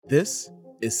This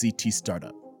is CT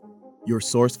Startup, your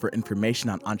source for information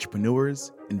on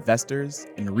entrepreneurs, investors,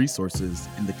 and resources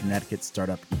in the Connecticut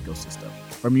startup ecosystem.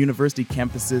 From university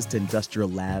campuses to industrial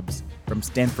labs, from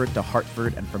Stanford to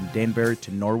Hartford, and from Danbury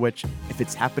to Norwich, if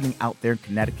it's happening out there in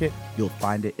Connecticut, you'll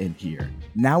find it in here.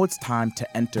 Now it's time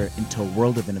to enter into a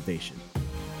world of innovation,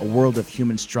 a world of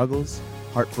human struggles,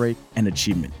 heartbreak, and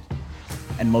achievement,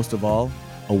 and most of all,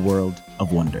 a world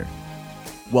of wonder.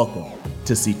 Welcome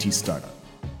to CT Startup.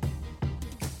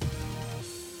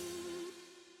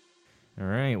 All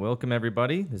right, welcome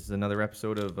everybody. This is another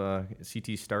episode of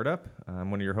CT Startup. I'm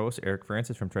one of your hosts, Eric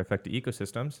Francis from Trifecta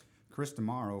Ecosystems. Chris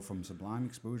DeMauro from Sublime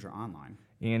Exposure Online.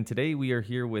 And today we are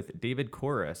here with David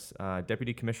Corus,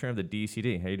 Deputy Commissioner of the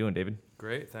DECD. How you doing, David?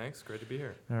 Great, thanks. Great to be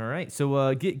here. All right,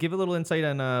 so give a little insight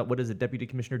on what does a Deputy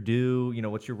Commissioner do? You know,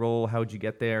 what's your role? How did you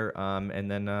get there?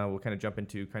 And then we'll kind of jump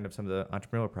into kind of some of the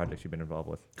entrepreneurial projects you've been involved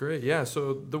with. Great, yeah.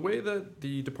 So the way that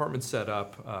the department's set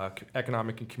up,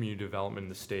 economic and community development in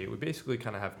the state, we basically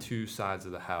kind of have two sides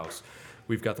of the house.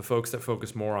 We've got the folks that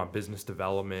focus more on business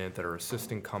development, that are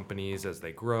assisting companies as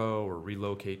they grow or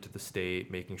relocate to the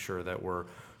state, making sure that we're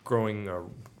growing a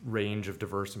range of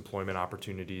diverse employment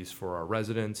opportunities for our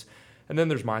residents. And then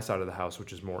there's my side of the house,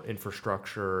 which is more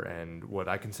infrastructure and what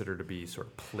I consider to be sort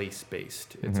of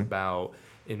place-based. It's about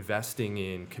investing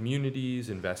in communities,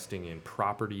 investing in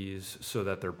properties so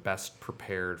that they're best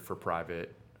prepared for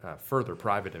further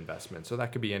private investment. So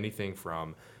that could be anything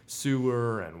from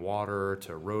sewer and water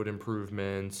to road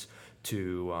improvements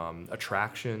to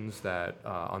attractions that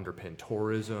underpin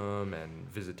tourism and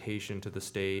visitation to the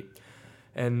state.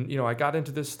 And, you know, I got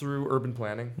into this through urban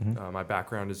planning. My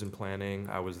background is in planning.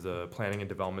 I was the planning and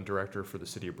development director for the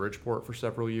city of Bridgeport for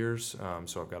several years.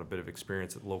 So I've got a bit of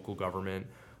experience at local government,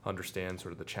 understand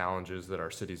sort of the challenges that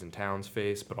our cities and towns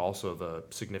face, but also the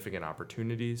significant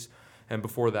opportunities. And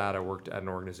before that, I worked at an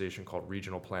organization called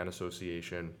Regional Plan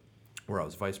Association, where I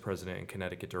was vice president and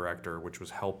Connecticut director, which was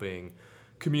helping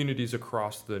communities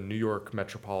across the New York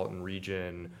metropolitan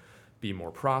region be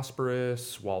more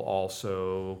prosperous while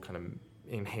also kind of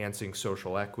enhancing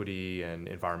social equity and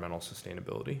environmental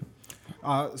sustainability.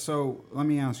 So let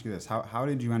me ask you this. How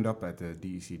did you end up at the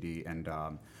DECD,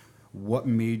 and what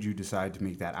made you decide to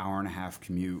make that hour-and-a-half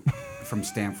commute from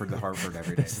Stanford to Hartford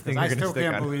every day? Because I still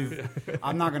can't believe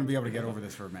I'm not going to be able to get over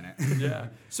this for a minute. Yeah.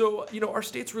 So, you know, our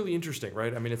state's really interesting,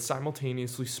 right? I mean, it's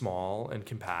simultaneously small and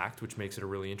compact, which makes it a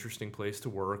really interesting place to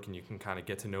work, and you can kind of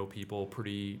get to know people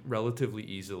pretty relatively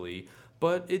easily.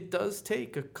 But it does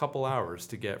take a couple hours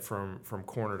to get from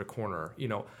corner to corner. You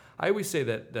know, I always say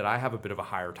that I have a bit of a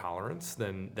higher tolerance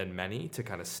than many to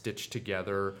kind of stitch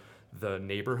together the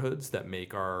neighborhoods that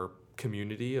make our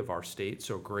community of our state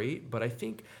so great. But I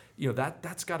think, you know,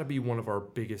 that's got to be one of our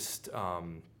biggest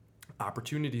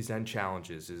opportunities and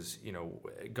challenges is, you know,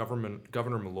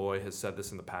 Governor Malloy has said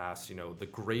this in the past, you know, the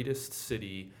greatest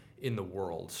city in the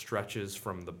world stretches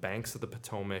from the banks of the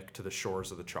Potomac to the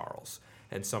shores of the Charles.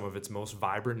 And some of its most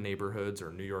vibrant neighborhoods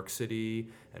are New York City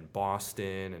and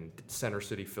Boston and Center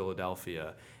City,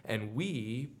 Philadelphia. And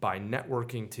we, by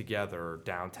networking together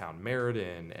downtown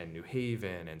Meriden and New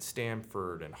Haven and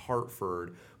Stamford and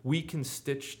Hartford, we can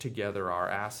stitch together our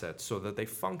assets so that they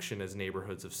function as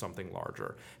neighborhoods of something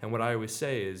larger. And what I always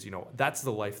say is, you know, that's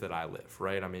the life that I live,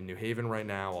 right? I'm in New Haven right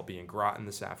now. I'll be in Groton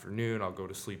this afternoon. I'll go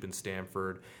to sleep in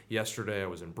Stamford. Yesterday I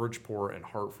was in Bridgeport and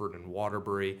Hartford and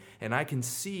Waterbury. And I can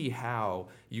see how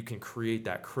you can create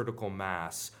that critical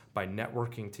mass by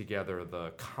networking together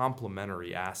the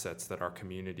complementary assets that our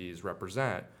communities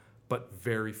represent. But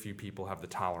very few people have the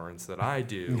tolerance that I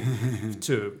do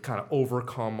to kind of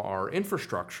overcome our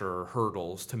infrastructure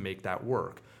hurdles to make that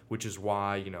work, which is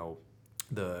why, you know,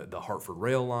 the Hartford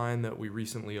Rail Line that we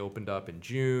recently opened up in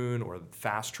June, or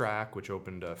Fast Track, which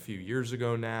opened a few years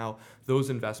ago now, those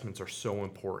investments are so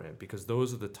important because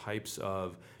those are the types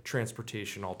of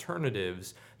transportation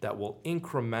alternatives that will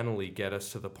incrementally get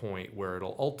us to the point where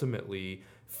it'll ultimately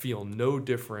feel no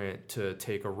different to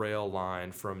take a rail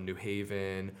line from New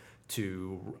Haven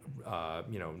to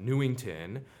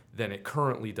Newington than it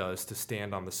currently does to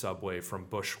stand on the subway from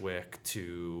Bushwick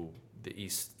to the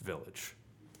East Village.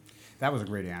 That was a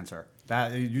great answer.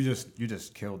 That you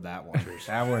just killed that one.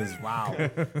 That was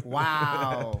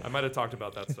wow. I might have talked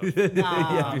about that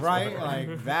stuff. Right?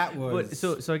 Like that was.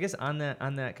 But so I guess on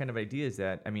that kind of idea is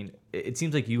that, I mean, it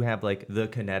seems like you have like the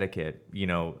Connecticut, you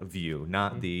know, view,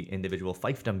 not the individual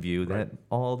fiefdom view that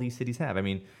all these cities have. I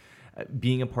mean,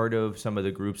 being a part of some of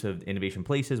the groups of Innovation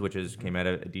Places, which came out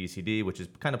of DECD, which is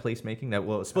kind of placemaking.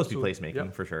 It's supposed to be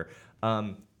placemaking for sure.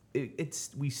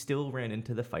 we still ran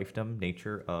into the fiefdom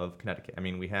nature of Connecticut. I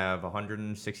mean, we have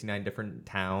 169 different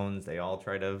towns. They all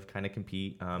try to kind of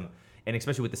compete, and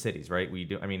especially with the cities, right? We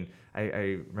do. I mean,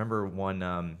 I remember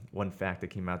one fact that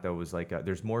came out that was like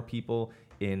there's more people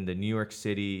in the New York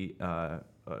City,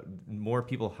 more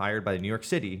people hired by the New York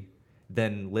City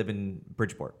than live in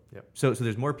Bridgeport. Yep. So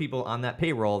there's more people on that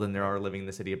payroll than there are living in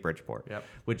the city of Bridgeport. Yep.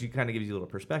 Which kind of gives you a little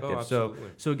perspective. Oh, absolutely.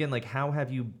 So again, like how have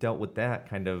you dealt with that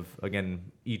kind of, again,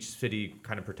 each city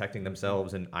kind of protecting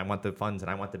themselves and I want the funds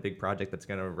and I want the big project that's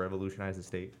going to revolutionize the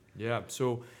state? Yeah.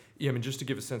 So, yeah, I mean, just to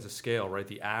give a sense of scale, right?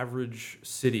 The average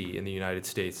city in the United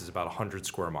States is about 100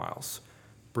 square miles.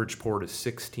 Bridgeport is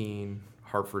 16,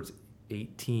 Hartford's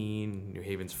 18, New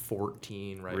Haven's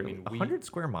 14, right? Really? I mean, 100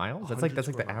 square miles? That's like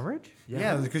the average?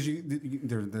 Yeah, because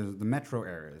they're the metro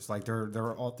areas. Like they're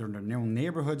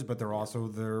neighborhoods, but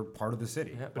they're part of the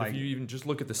city. Yeah, but if you even just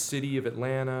look at the city of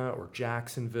Atlanta or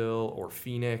Jacksonville or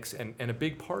Phoenix, and a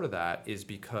big part of that is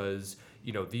because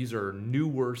these are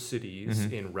newer cities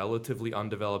in relatively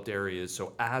undeveloped areas.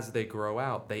 So as they grow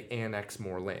out, they annex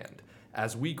more land.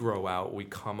 As we grow out, we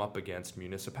come up against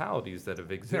municipalities that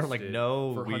have existed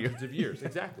for hundreds of years.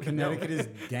 Exactly. Connecticut is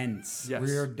dense. Yes.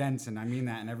 We are dense, and I mean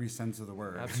that in every sense of the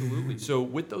word. Absolutely. So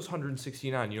with those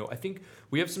 169, I think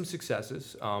we have some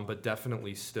successes, but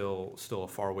definitely still a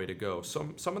far way to go.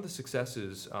 Some of the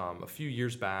successes a few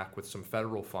years back with some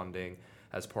federal funding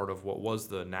as part of what was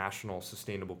the National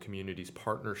Sustainable Communities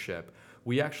Partnership,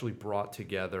 we actually brought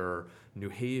together New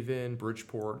Haven,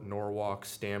 Bridgeport, Norwalk,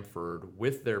 Stamford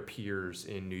with their peers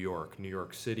in New York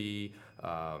City,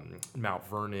 Mount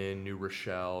Vernon, New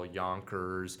Rochelle,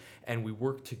 Yonkers, and we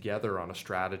worked together on a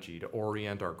strategy to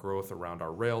orient our growth around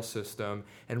our rail system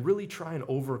and really try and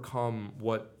overcome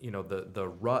what,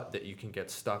 the rut that you can get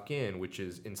stuck in, which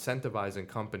is incentivizing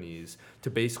companies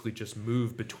to basically just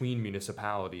move between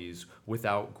municipalities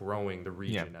without growing the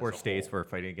region. Or states were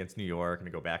fighting against New York and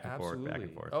to go back and Absolutely. forth, back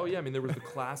and forth. Oh yeah, I mean there was the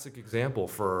classic example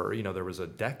for, there was a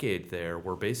decade there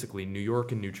where basically New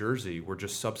York and New Jersey were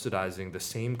just subsidizing the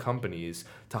same companies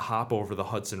to hop over the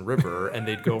Hudson River, and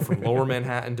they'd go from Lower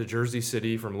Manhattan to Jersey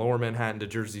City, from Lower Manhattan to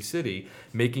Jersey City,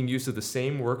 making use of the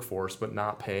same workforce but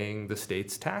not paying the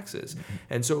state's taxes.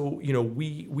 And so,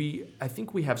 I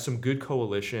think we have some good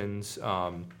coalitions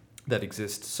that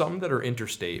exist, some that are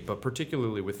interstate, but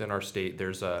particularly within our state,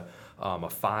 there's a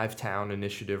 5-town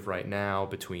initiative right now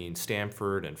between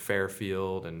Stamford and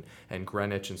Fairfield and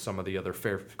Greenwich and some of the other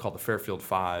called the Fairfield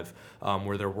 5,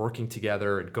 where they're working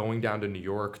together and going down to New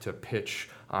York to pitch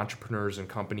entrepreneurs and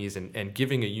companies and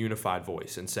giving a unified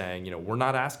voice and saying, we're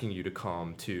not asking you to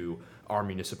come to our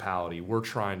municipality. We're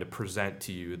trying to present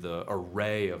to you the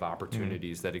array of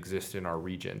opportunities that exist in our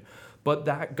region. But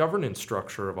that governance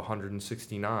structure of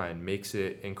 169 makes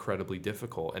it incredibly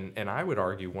difficult. And I would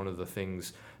argue one of the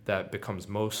things that becomes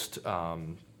most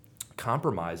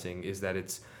compromising is that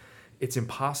it's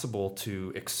impossible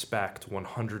to expect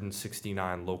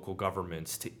 169 local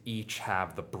governments to each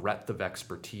have the breadth of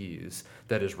expertise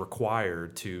that is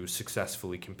required to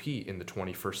successfully compete in the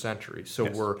 21st century. So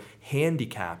yes. We're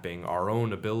handicapping our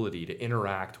own ability to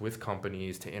interact with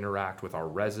companies, to interact with our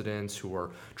residents who are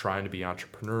trying to be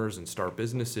entrepreneurs and start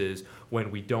businesses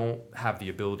when we don't have the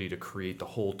ability to create the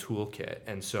whole toolkit.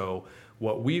 And so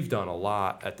what we've done a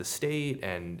lot at the state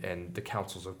and the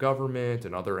councils of government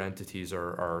and other entities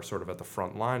are sort of at the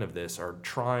front line of this, are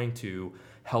trying to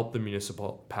help the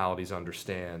municipalities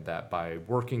understand that by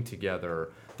working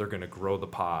together, they're going to grow the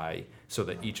pie so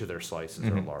that each of their slices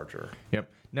are larger. Yep.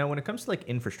 Now, when it comes to like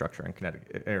infrastructure in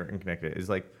Connecticut, is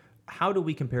like, how do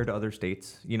we compare to other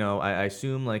states? I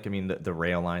assume the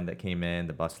rail line that came in,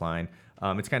 the bus line.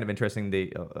 It's kind of interesting.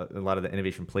 A lot of the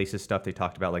Innovation Places stuff, they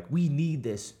talked about like, we need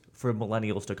this for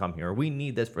millennials to come here. We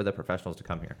need this for the professionals to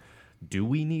come here. Do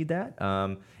we need that?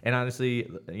 And honestly,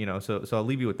 so I'll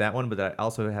leave you with that one. But I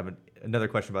also have another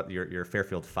question about your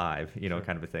Fairfield 5, Sure.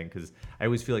 kind of a thing, because I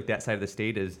always feel like that side of the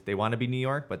state is they want to be New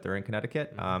York, but they're in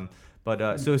Connecticut.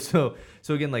 So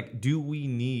again, like, do we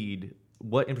need?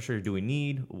 What infrastructure do we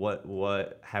need?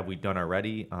 What have we done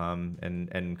already?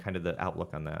 And kind of the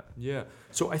outlook on that. Yeah.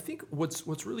 So I think what's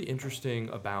really interesting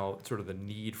about sort of the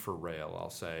need for rail, I'll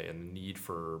say, and the need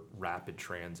for rapid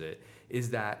transit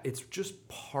is that it's just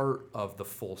part of the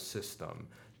full system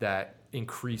that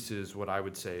increases what I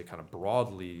would say kind of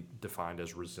broadly defined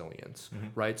as resilience,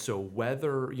 right? So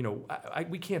whether,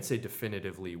 we can't say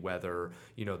definitively whether,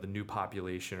 the new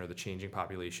population or the changing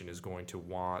population is going to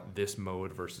want this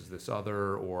mode versus this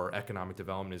other, or economic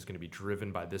development is going to be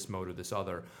driven by this mode or this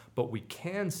other. But we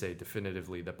can say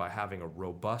definitively that by having a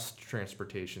robust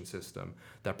transportation system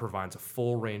that provides a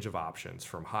full range of options,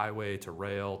 from highway to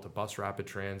rail to bus rapid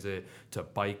transit to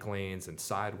bike lanes and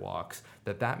sidewalks,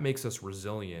 that makes us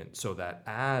resilient, so that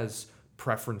as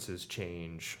preferences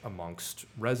change amongst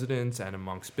residents and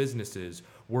amongst businesses,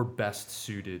 we're best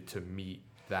suited to meet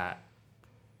that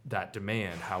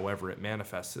demand, however it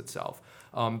manifests itself.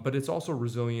 But it's also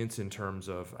resilience in terms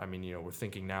of, we're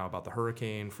thinking now about the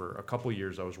hurricane. For a couple of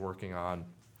years, I was working on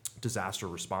disaster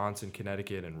response in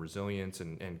Connecticut and resilience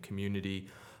and community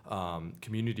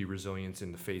resilience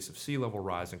in the face of sea level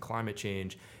rise and climate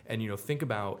change. And, think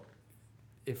about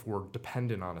if we're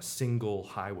dependent on a single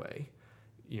highway,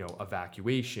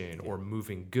 evacuation or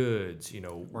moving goods,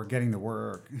 or getting to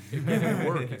work.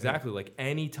 Exactly. Like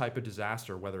any type of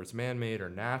disaster, whether it's man-made or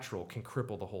natural, can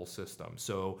cripple the whole system.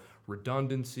 So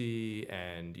redundancy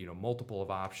and, multiple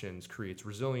of options creates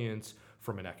resilience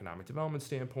from an economic development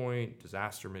standpoint,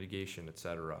 disaster mitigation, et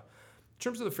cetera. In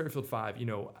terms of the Fairfield 5,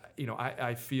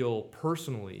 I feel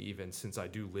personally, even since I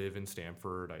do live in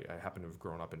Stamford, I happen to have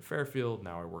grown up in Fairfield.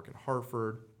 Now I work in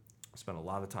Hartford. I spent a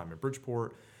lot of time in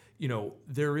Bridgeport.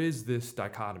 There is this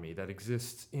dichotomy that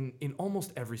exists in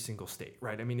almost every single state,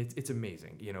 right? It's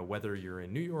amazing. Whether you're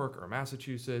in New York or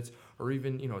Massachusetts or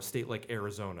even, a state like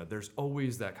Arizona, there's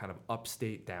always that kind of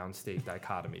upstate, downstate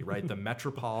dichotomy, right? The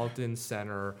metropolitan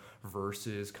center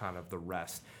versus kind of the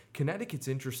rest. Connecticut's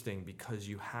interesting because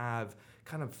you have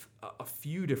kind of a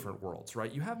few different worlds,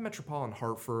 right? You have metropolitan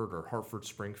Hartford or Hartford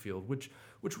Springfield, which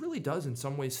really does in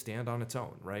some ways stand on its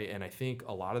own, right? And I think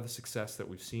a lot of the success that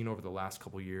we've seen over the last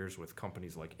couple of years with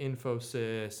companies like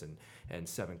Infosys and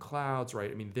Seven Clouds,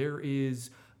 right? There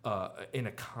is an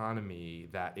economy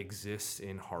that exists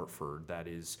in Hartford that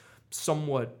is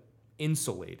somewhat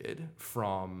insulated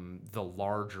from the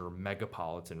larger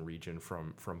megapolitan region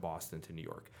from Boston to New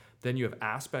York. Then you have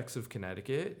aspects of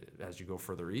Connecticut as you go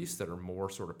further east that are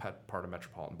more sort of part of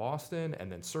metropolitan Boston,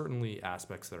 and then certainly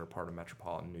aspects that are part of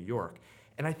metropolitan New York.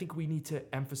 And I think we need to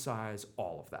emphasize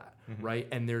all of that, right?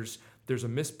 And there's a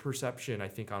misperception, I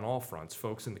think, on all fronts.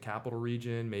 Folks in the capital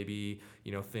region maybe,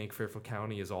 think Fairfield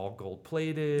County is all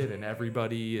gold-plated and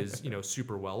everybody is,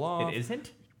 super well off. It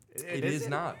isn't? It is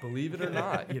not, believe it or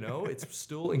not. It's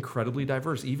still incredibly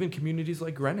diverse. Even communities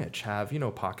like Greenwich have,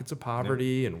 pockets of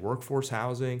poverty and workforce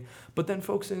housing. But then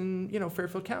folks in,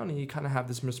 Fairfield County kind of have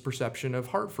this misperception of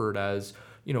Hartford as,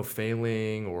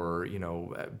 failing or,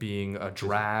 being a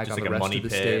drag on the rest of the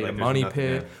state, a money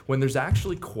pit, when there's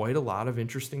actually quite a lot of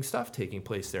interesting stuff taking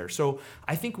place there. So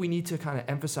I think we need to kind of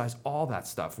emphasize all that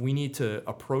stuff. We need to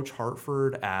approach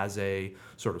Hartford as a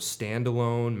sort of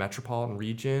standalone metropolitan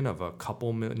region of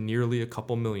nearly a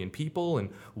couple million people. And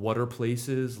what are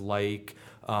places like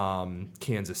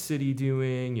Kansas City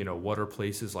doing, what are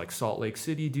places like Salt Lake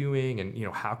City doing,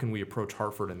 and how can we approach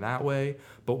Hartford in that way?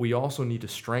 But we also need to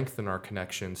strengthen our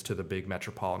connections to the big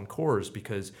metropolitan cores,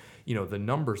 because the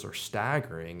numbers are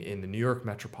staggering. In the New York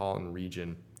metropolitan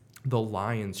region, the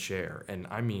lion's share, and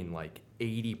I mean like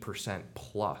 80%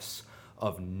 plus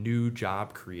of new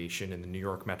job creation in the New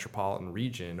York metropolitan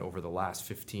region over the last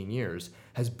 15 years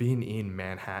has been in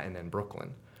Manhattan and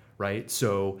Brooklyn. Right?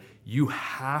 So you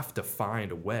have to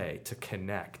find a way to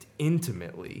connect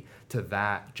intimately to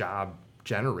that job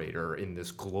generator in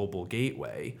this global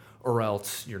gateway, or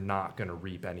else you're not going to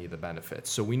reap any of the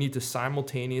benefits. So we need to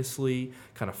simultaneously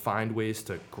kind of find ways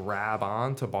to grab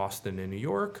on to Boston and New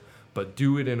York, but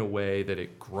do it in a way that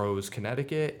it grows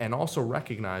Connecticut, and also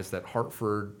recognize that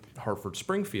Hartford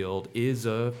Springfield is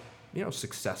a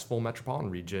successful metropolitan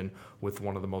region with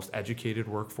one of the most educated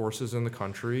workforces in the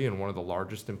country and one of the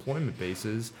largest employment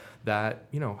bases that,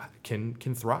 can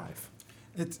thrive.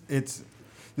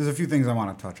 There's a few things I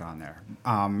want to touch on there.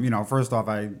 First off,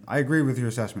 I agree with your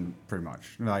assessment pretty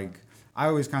much. Like, I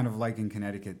always kind of liken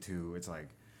Connecticut to, it's like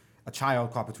a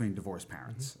child caught between divorced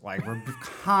parents. Like, we're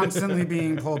constantly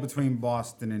being pulled between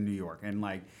Boston and New York. And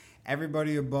like,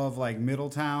 everybody above like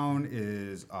Middletown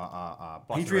is a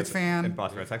Patriots fan, and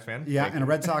Boston Red Sox fan. Yeah, and a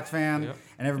Red Sox fan, yep.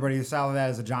 And everybody south of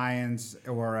that is a Giants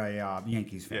or a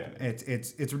Yankees fan. Yeah.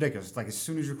 It's ridiculous. It's like as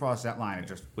soon as you cross that line, it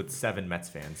just with 7 Mets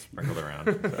fans sprinkled around.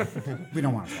 We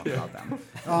don't want to talk about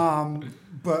them.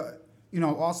 But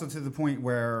also to the point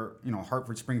where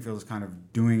Hartford Springfield is kind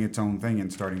of doing its own thing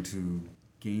and starting to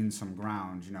gain some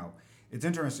ground. it's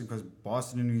interesting because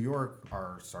Boston and New York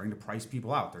are starting to price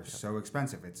people out. They're so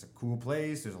expensive. It's a cool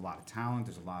place. There's a lot of talent.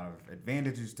 There's a lot of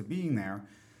advantages to being there.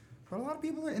 But a lot of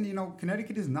people, and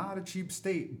Connecticut is not a cheap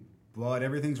state, but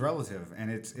everything's relative,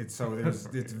 and it's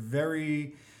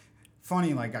very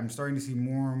funny. Like, I'm starting to see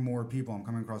more and more people. I'm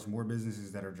coming across more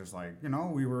businesses that are just like,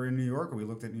 we were in New York, or we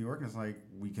looked at New York, and it's like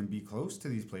we can be close to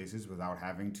these places without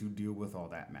having to deal with all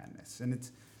that madness. And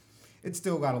it's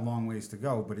still got a long ways to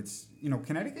go, but it's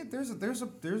Connecticut. There's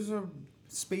a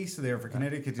space there for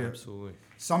Connecticut to absolutely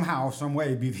somehow, some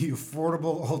way, be the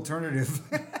affordable alternative.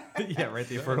 Yeah, right.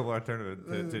 The affordable alternative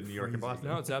to New York and Boston.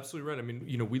 No, it's absolutely right. I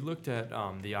mean, we looked at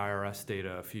the IRS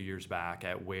data a few years back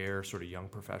at where sort of young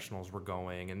professionals were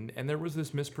going, and there was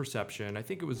this misperception. I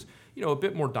think it was, a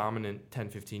bit more dominant 10,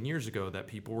 15 years ago that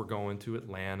people were going to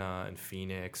Atlanta and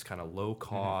Phoenix, kind of low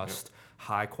cost,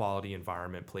 high quality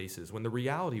environment places, when the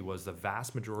reality was the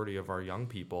vast majority of our young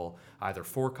people, either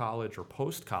for college or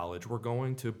post college, were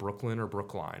going to Brooklyn or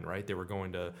Brookline, right? They were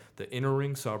going to the inner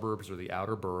ring suburbs or the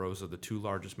outer boroughs of the two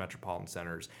largest metropolitan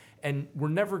centers. And we're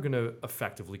never going to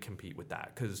effectively compete with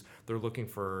that because they're looking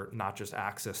for not just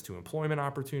access to employment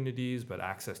opportunities, but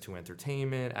access to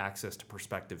entertainment, access to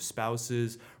prospective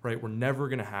spouses, right? We're never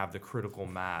going to have the critical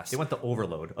mass. They want the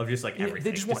overload of just everything.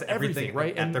 They just want everything,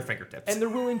 right? At their fingertips. And they're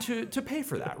willing to pay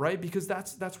for that, right? Because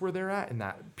that's where they're at in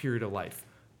that period of life.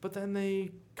 But then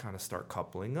they kind of start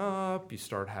coupling up, you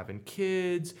start having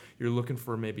kids, you're looking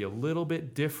for maybe a little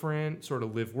bit different sort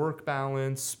of live-work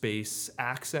balance, space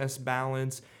access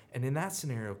balance. And in that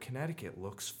scenario, Connecticut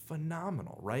looks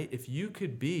phenomenal, right? If you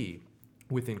could be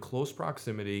within close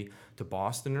proximity to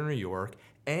Boston or New York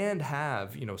and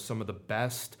have, some of the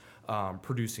best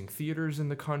producing theaters in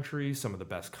the country, some of the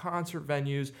best concert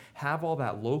venues, have all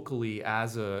that locally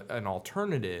as an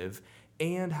alternative,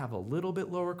 and have a little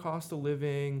bit lower cost of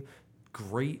living,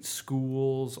 great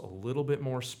schools, a little bit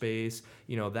more space,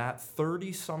 that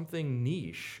 30-something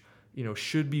niche,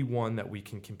 should be one that we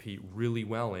can compete really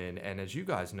well in. And as you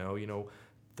guys know,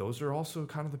 those are also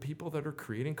kind of the people that are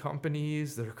creating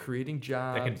companies, that are creating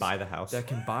jobs. That can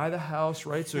buy the house.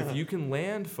 Right? So if you can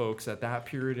land folks at that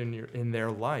period in their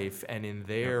life and in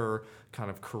their kind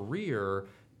of career,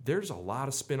 there's a lot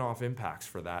of spin-off impacts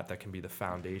for that can be the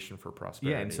foundation for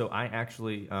prosperity. Yeah, and so I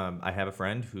actually, I have a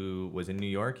friend who was in New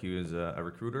York. He was a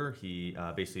recruiter. He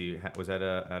basically was at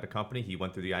a company. He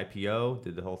went through the IPO,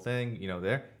 did the whole thing,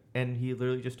 there. And he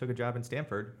literally just took a job in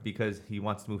Stamford because he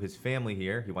wants to move his family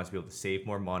here. He wants to be able to save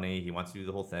more money. He wants to do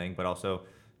the whole thing. But also,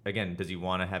 again, does he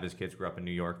want to have his kids grow up in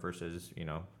New York versus,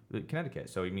 Connecticut?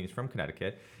 So he means from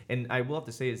Connecticut. And I will have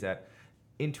to say is that,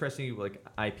 interesting,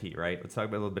 IP, right? Let's talk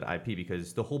about a little bit of IP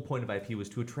because the whole point of IP was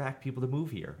to attract people to move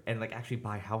here and actually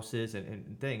buy houses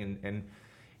and thing. And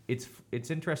it's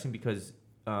interesting because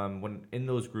when in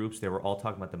those groups, they were all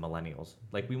talking about the millennials.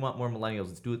 We want more millennials.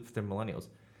 Let's do it for the millennials.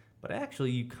 But actually,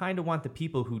 you kind of want the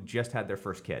people who just had their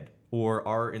first kid or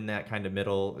are in that kind of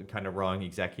middle, kind of rung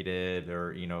executive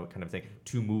or, kind of thing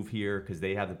to move here because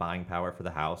they have the buying power for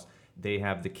the house. They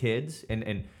have the kids.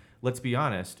 And let's be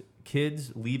honest,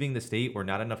 kids leaving the state or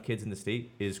not enough kids in the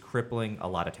state is crippling a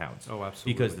lot of towns. Oh,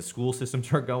 absolutely. Because the school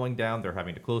systems are going down. They're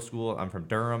having to close school. I'm from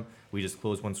Durham. We just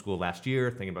closed one school last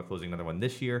year, thinking about closing another one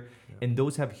this year. Yeah. And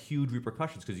those have huge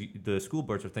repercussions because the school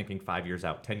boards are thinking 5 years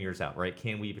out, 10 years out, right?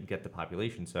 Can we even get the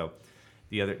population? So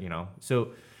the other,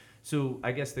 so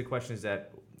I guess the question is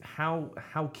that how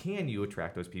can you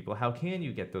attract those people? How can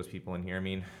you get those people in here? I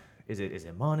mean, is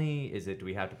it money? Do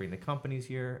we have to bring the companies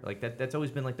here? That's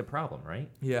always been the problem, right?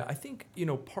 Yeah, I think,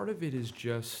 part of it is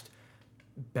just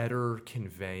better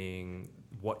conveying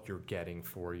what you're getting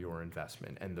for your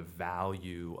investment and the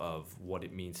value of what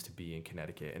it means to be in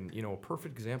Connecticut. And, a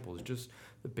perfect example is just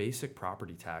the basic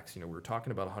property tax. We were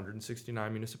talking about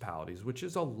 169 municipalities, which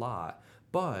is a lot,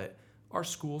 but our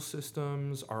school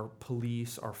systems, our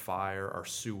police, our fire, our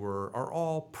sewer are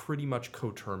all pretty much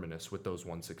coterminous with those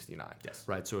 169. Yes.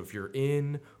 Right? So if you're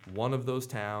in one of those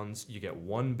towns, you get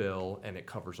one bill and it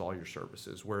covers all your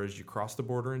services. Whereas you cross the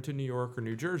border into New York or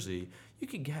New Jersey, you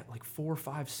could get 4,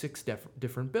 5, 6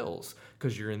 different bills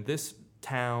because you're in this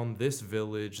town, this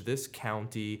village, this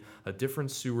county, a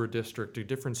different sewer district, a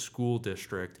different school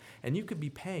district, and you could be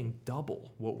paying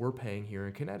double what we're paying here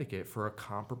in Connecticut for a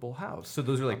comparable house. So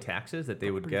those are taxes that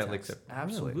they would get?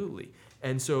 Absolutely. Really?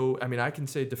 And so, I can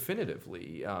say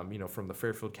definitively, from the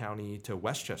Fairfield County to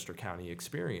Westchester County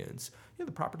experience,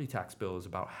 the property tax bill is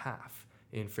about half.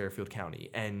 in Fairfield County,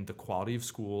 and the quality of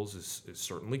schools is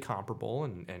certainly comparable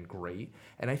and great.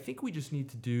 And I think we just need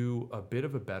to do a bit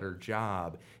of a better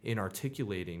job in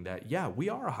articulating that, yeah, we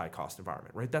are a high-cost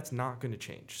environment, right? That's not going to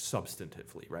change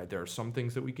substantively, right? There are some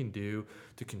things that we can do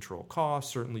to control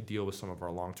costs, certainly deal with some of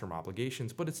our long-term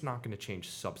obligations, but it's not going to change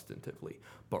substantively.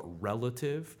 But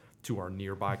relative to our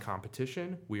nearby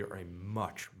competition, we are a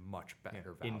much, much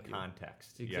better value. In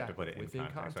context. Exactly. You have to put it in Within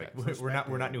context. context. Like,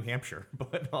 we're not New Hampshire,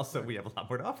 but also we have a lot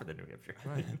more to offer than New Hampshire.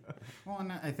 Right. Well,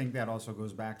 and I think that also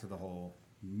goes back to the whole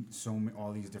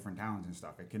all these different towns and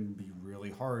stuff. It can be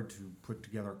really hard to put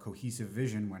together a cohesive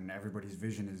vision when everybody's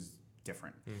vision is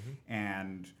different. Mm-hmm.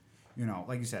 And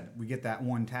like you said, we get that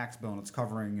one tax bill and it's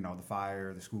covering, the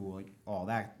fire, the school, all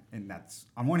that. And that's,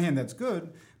 on one hand, that's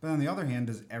good. But on the other hand,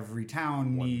 does every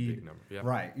town One need... big number, yeah.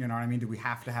 Right. You know what I mean? Do we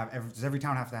have to have... Does every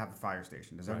town have to have a fire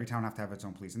station? Does every town have to have its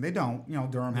own police? And they don't.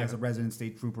 Durham has a resident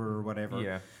state trooper or whatever.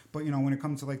 Yeah. But, when it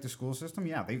comes to, the school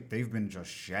system, they've been just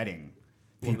shedding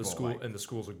people. The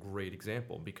school's a great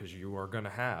example, because you are going to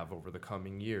have, over the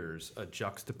coming years, a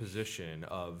juxtaposition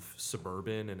of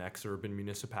suburban and exurban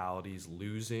municipalities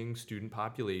losing student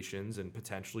populations and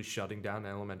potentially shutting down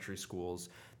elementary schools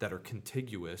that are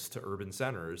contiguous to urban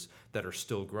centers that are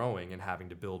still growing and having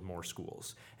to build more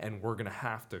schools. And we're going to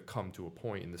have to come to a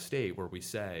point in the state where we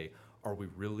say, are we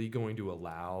really going to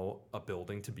allow a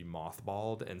building to be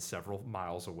mothballed and several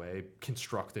miles away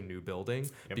construct a new building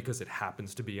because it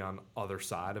happens to be on other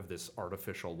side of this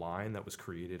artificial line that was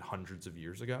created hundreds of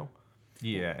years ago?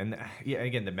 Yeah, and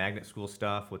again, the magnet school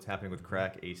stuff, what's happening with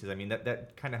crack, ACEs, I mean,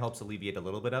 that kind of helps alleviate a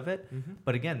little bit of it. Mm-hmm.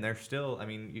 But again, they're still, I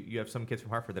mean, you have some kids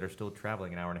from Hartford that are still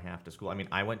traveling an hour and a half to school. I mean,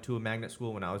 I went to a magnet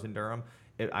school when I was in Durham.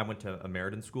 I went to a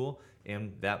Meriden school,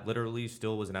 and that literally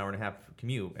still was an hour and a half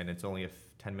commute, and it's only a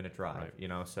 10-minute drive,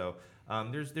 right. So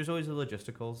there's always the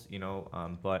logisticals,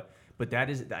 but that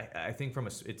is, I think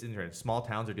it's interesting. Small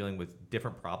towns are dealing with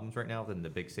different problems right now than the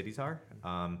big cities are.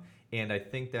 And I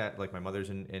think that, like, my mother's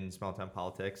in small town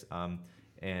politics,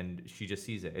 and she just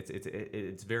sees it.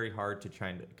 It's very hard to try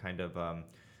and kind of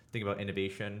think about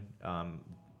innovation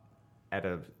at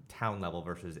a town level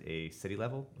versus a city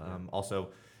level. Also,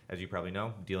 as you probably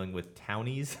know, dealing with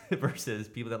townies versus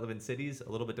people that live in cities,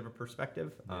 a little bit different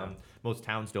perspective. Most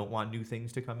towns don't want new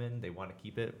things to come in. They want to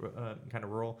keep it kind of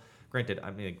rural. Granted,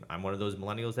 I mean, I'm one of those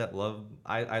millennials that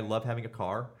I love having a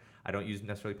car. I don't use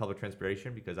necessarily public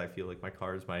transportation because I feel like my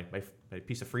car is my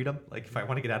piece of freedom. Like, if I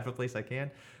want to get out of a place, I can,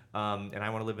 and I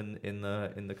want to live in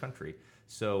the country.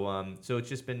 So it's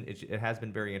just been it has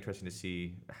been very interesting to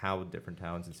see how different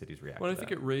towns and cities react. Well, I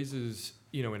think it raises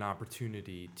an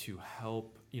opportunity to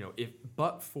help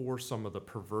but for some of the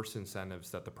perverse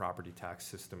incentives that the property tax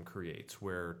system creates,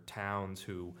 where towns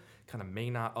who kind of may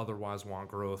not otherwise want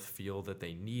growth feel that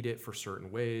they need it for certain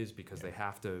ways because they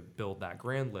have to build that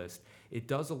grand list. It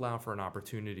does allow for an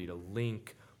opportunity to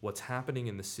link what's happening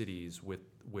in the cities with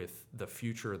the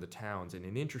future of the towns in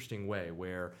an interesting way,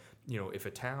 where if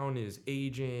a town is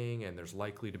aging and there's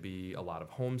likely to be a lot of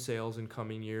home sales in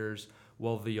coming years,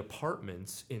 well, the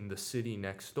apartments in the city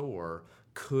next door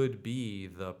could be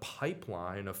the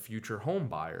pipeline of future home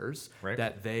buyers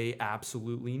that they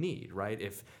absolutely need, right?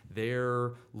 If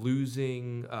they're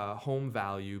losing home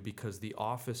value because the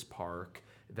office park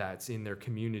that's in their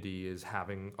community is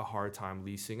having a hard time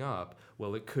leasing up,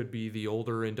 well, it could be the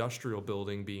older industrial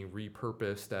building being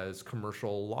repurposed as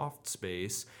commercial loft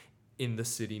space in the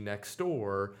city next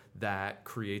door that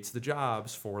creates the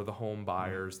jobs for the home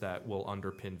buyers that will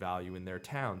underpin value in their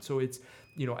town. So it's,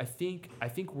 I think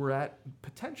we're at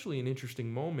potentially an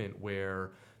interesting moment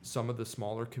where some of the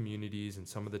smaller communities and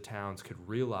some of the towns could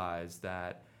realize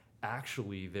that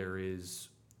actually there's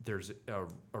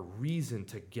a reason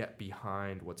to get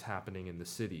behind what's happening in the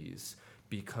cities,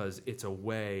 because it's a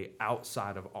way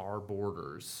outside of our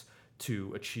borders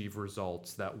to achieve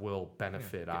results that will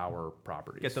benefit our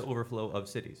properties. Get the overflow of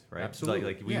cities, right? Absolutely.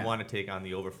 Like we want to take on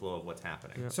the overflow of what's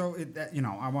happening. Yeah. So,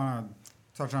 I want to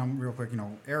touch on real quick,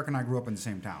 Eric and I grew up in the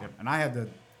same town, and I had the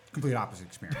complete opposite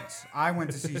experience. I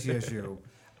went to CCSU.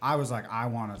 I was like, I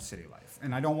want a city life.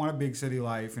 And I don't want a big city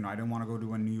life. I didn't want to go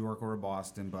to a New York or a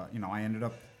Boston, but, I ended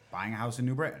up buying a house in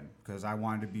New Britain because I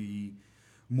wanted to be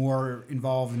more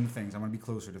involved in things. I want to be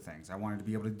closer to things. I wanted to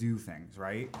be able to do things,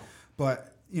 right?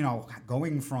 But,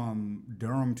 going from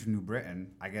Durham to New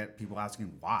Britain, I get people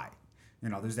asking why.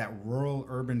 There's that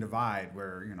rural-urban divide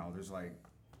where, there's like...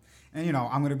 And,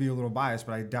 I'm going to be a little biased,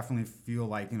 but I definitely feel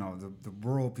like, the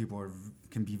rural people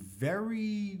can be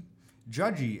very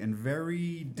judgy and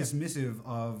very dismissive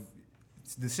of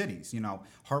the cities.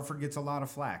 Hartford gets a lot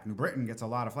of flack. New Britain gets a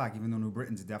lot of flack, even though New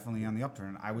Britain's definitely on the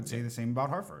upturn. I would say the same about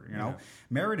Hartford.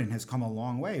 Meriden has come a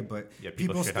long way, but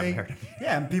people stay.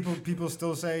 And people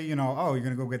still say, oh, you're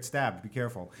gonna go get stabbed. Be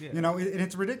careful. Yeah.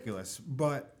 It's ridiculous.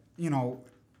 But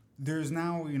there's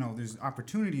now there's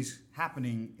opportunities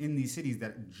happening in these cities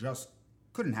that just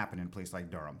couldn't happen in a place like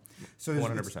Durham. So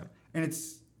 100%.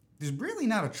 There's really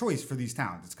not a choice for these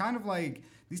towns. It's kind of like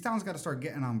these towns got to start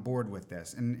getting on board with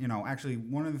this. And, actually,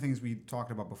 one of the things we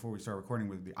talked about before we started recording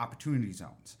was the opportunity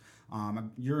zones.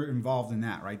 You're involved in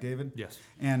that, right, David? Yes.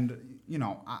 And,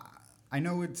 I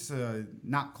know it's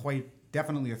not quite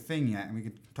definitely a thing yet, and we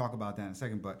could talk about that in a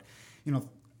second, but,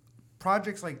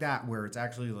 projects like that where it's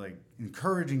actually like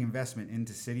encouraging investment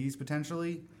into cities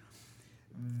potentially,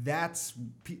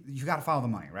 you got to follow the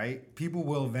money, right? People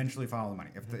will eventually follow the money.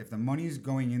 If the money's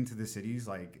going into the cities,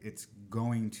 like it's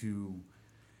going to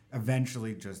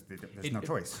evenally there's no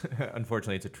choice.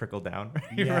 Unfortunately, it's a trickle down.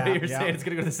 Yeah, right? You're saying it's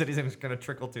going to go to the cities and it's going to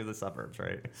trickle to the suburbs,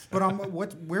 right?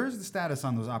 But where's the status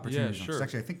on those opportunities? Yeah, sure.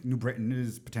 Actually, I think New Britain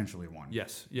is potentially one.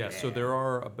 Yes. Yeah. So there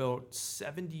are about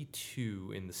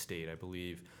 72 in the state, I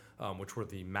believe. Which were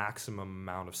the maximum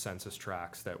amount of census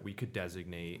tracts that we could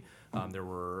designate. There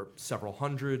were several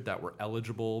hundred that were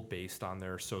eligible based on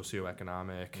their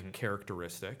socioeconomic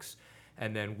characteristics.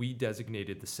 And then we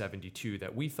designated the 72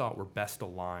 that we thought were best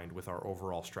aligned with our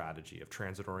overall strategy of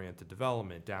transit-oriented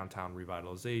development, downtown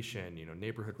revitalization,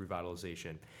 neighborhood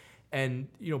revitalization. And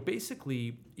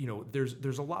basically,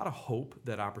 there's a lot of hope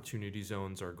that opportunity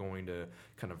zones are going to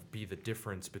kind of be the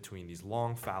difference between these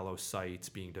long fallow sites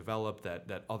being developed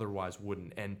that otherwise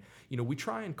wouldn't. And we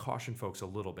try and caution folks a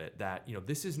little bit that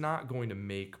this is not going to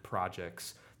make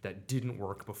projects that didn't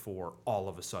work before all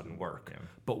of a sudden work. Yeah.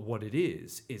 But what it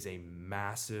is a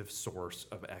massive source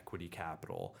of equity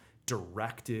capital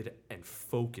directed and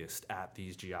focused at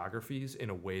these geographies in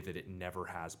a way that it never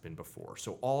has been before.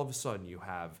 So all of a sudden you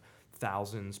have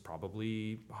thousands,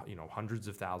 probably hundreds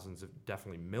of thousands,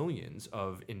 definitely millions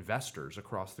of investors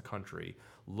across the country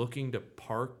looking to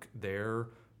park their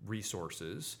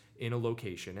resources in a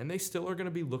location, and they still are going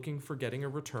to be looking for getting a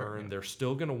return. They're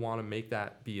still going to want to make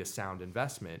that be a sound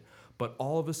investment. But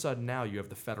all of a sudden now you have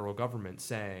the federal government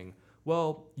saying,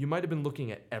 well, you might have been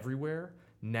looking at everywhere.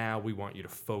 Now we want you to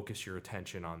focus your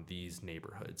attention on these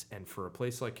neighborhoods. And for a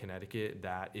place like Connecticut,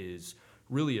 that is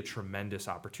really a tremendous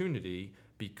opportunity,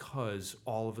 because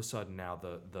all of a sudden now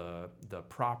the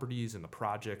properties and the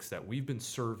projects that we've been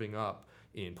serving up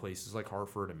in places like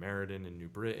Hartford and Meriden and New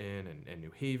Britain and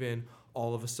New Haven,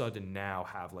 all of a sudden now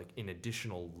have like an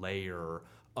additional layer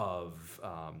of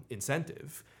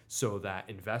incentive, so that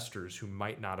investors who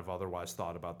might not have otherwise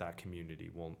thought about that community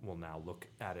will now look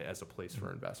at it as a place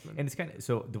for investment. And it's kind of,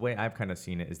 so the way I've kind of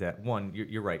seen it is that, one,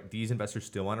 you're right, these investors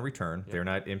still want a return. Yep. They're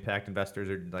not impact investors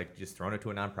or like just throwing it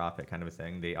to a nonprofit kind of a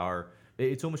thing.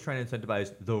 It's almost trying to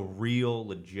incentivize the real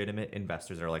legitimate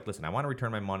investors that are like, listen, I want to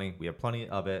return my money. We have plenty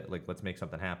of it. Like, let's make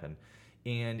something happen.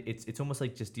 And it's almost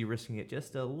like just de-risking it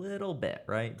just a little bit,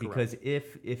 right? Because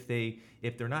if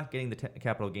they're not getting the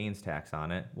capital gains tax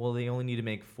on it, well, they only need to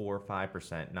make 4 or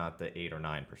 5%, not the 8 or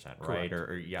 9%, right?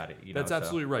 Or yada. That's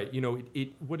absolutely right.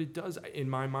 What it does in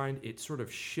my mind, it sort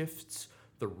of shifts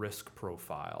the risk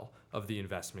profile of the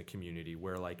investment community,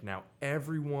 where like now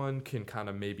everyone can kind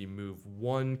of maybe move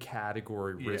one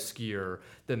category riskier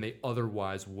than they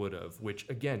otherwise would have, which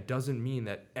again doesn't mean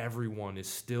that everyone is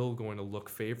still going to look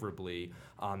favorably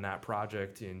on that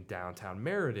project in downtown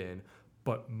Meriden,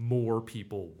 but more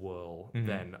people will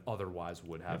than otherwise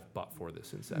would have but for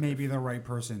this incentive. Maybe the right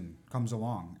person comes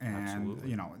along, and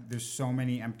there's so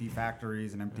many empty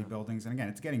factories and empty buildings, and again,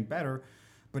 it's getting better.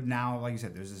 But now, like you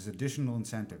said, there's this additional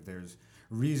incentive. There's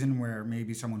a reason where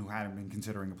maybe someone who hadn't been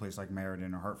considering a place like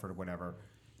Meriden or Hartford or whatever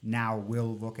now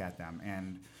will look at them.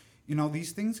 And,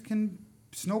 these things can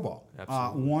snowball.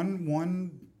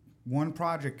 Absolutely. One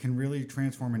project can really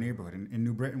transform a neighborhood. In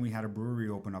New Britain, we had a brewery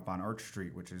open up on Arch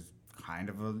Street, which is kind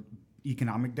of an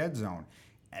economic dead zone.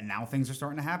 And now things are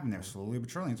starting to happen there slowly but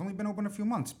surely. It's only been open a few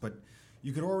months, but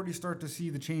you could already start to see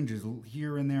the changes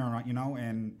here and there,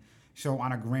 and so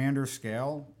on a grander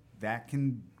scale, that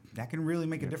can really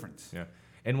make a difference. Yeah.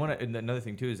 And another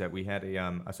thing too is that we had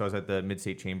so I was at the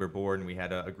Mid-State Chamber Board, and we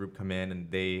had a group come in, and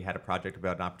they had a project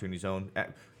about an opportunity zone.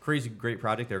 Crazy great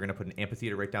project. They're going to put an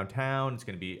amphitheater right downtown. It's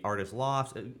going to be artist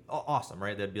lofts. Awesome,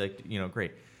 right? That'd be like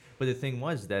great. But the thing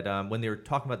was that when they were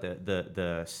talking about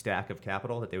the stack of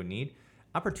capital that they would need,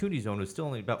 Opportunity Zone was still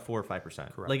only about 4 or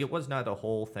 5%. Correct. Like, it was not the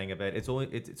whole thing of it.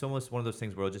 It's almost one of those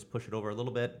things where we'll just push it over a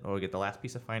little bit, or we'll get the last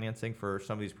piece of financing for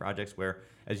some of these projects where,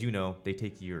 as you know, they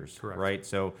take years. Correct. Right?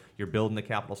 So you're building the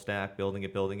capital stack, building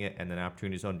it, and then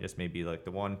Opportunity Zone just may be like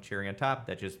the one cherry on top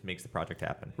that just makes the project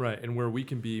happen. Right, and where we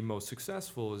can be most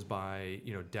successful is by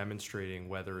demonstrating,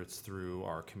 whether it's through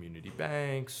our community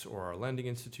banks or our lending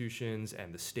institutions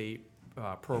and the state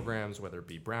programs, whether it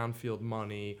be brownfield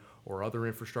money or other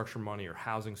infrastructure money or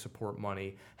housing support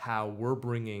money, how we're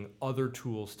bringing other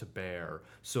tools to bear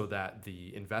so that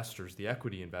the investors, the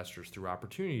equity investors through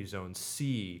Opportunity Zones,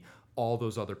 see all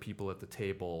those other people at the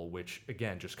table, which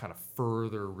again just kind of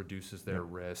further reduces their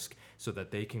risk so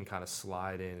that they can kind of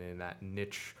slide in that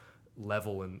niche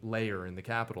level and layer in the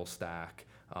capital stack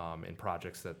in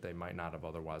projects that they might not have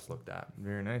otherwise looked at.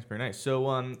 Very nice, very nice.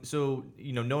 So,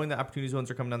 knowing that Opportunity Zones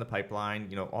are coming down the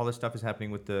pipeline, all this stuff is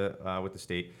happening with the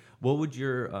state. What would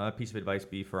your piece of advice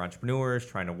be for entrepreneurs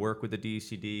trying to work with the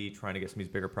DECD, trying to get some of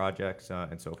these bigger projects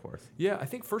and so forth? Yeah, I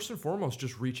think first and foremost,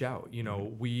 just reach out.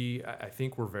 I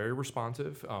think we're very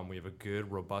responsive. We have a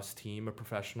good, robust team of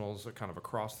professionals kind of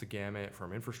across the gamut,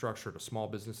 from infrastructure to small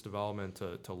business development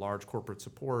to large corporate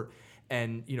support.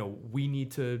 And, we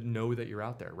need to know that you're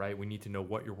out there, right? We need to know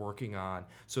what you're working on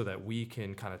so that we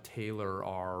can kind of tailor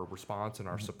our response and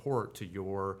our support to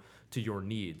your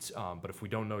needs. But if we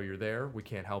don't know you're there, we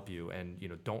can't help you. And,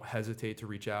 don't hesitate to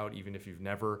reach out, even if you've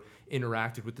never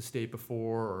interacted with the state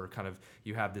before, or kind of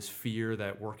you have this fear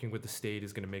that working with the state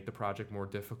is going to make the project more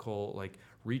difficult. Like,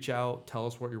 reach out, tell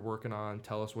us what you're working on,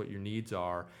 tell us what your needs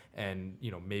are, and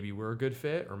maybe we're a good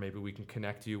fit, or maybe we can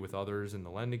connect you with others in the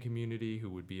lending community who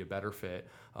would be a better fit.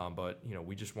 But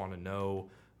we just want to know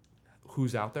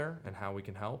who's out there and how we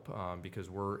can help, because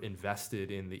we're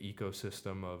invested in the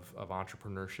ecosystem of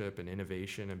entrepreneurship and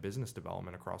innovation and business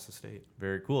development across the state.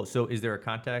 Very cool. So is there a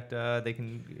contact they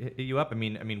can hit you up? I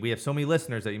mean, we have so many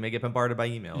listeners that you may get bombarded by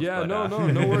emails. Yeah, but,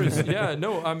 no worries. Yeah,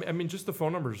 no, I mean, just the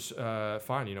phone number's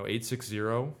fine,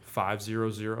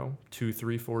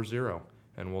 860-500-2340,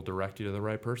 and we'll direct you to the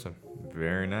right person.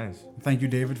 Very nice. Thank you,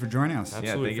 David, for joining us.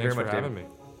 Absolutely. Yeah, thank you very much, for having me.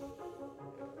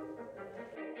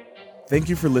 Thank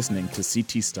you for listening to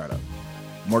CT Startup.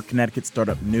 More Connecticut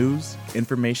startup news,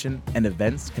 information, and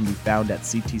events can be found at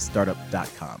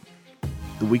ctstartup.com.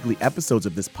 The weekly episodes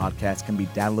of this podcast can be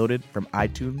downloaded from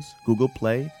iTunes, Google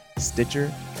Play,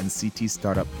 Stitcher, and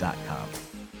ctstartup.com.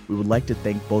 We would like to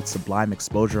thank both Sublime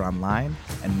Exposure Online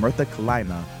and Mirtha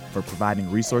Kalaina for providing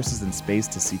resources and space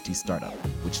to CT Startup,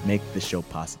 which make this show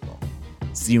possible.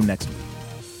 See you next week.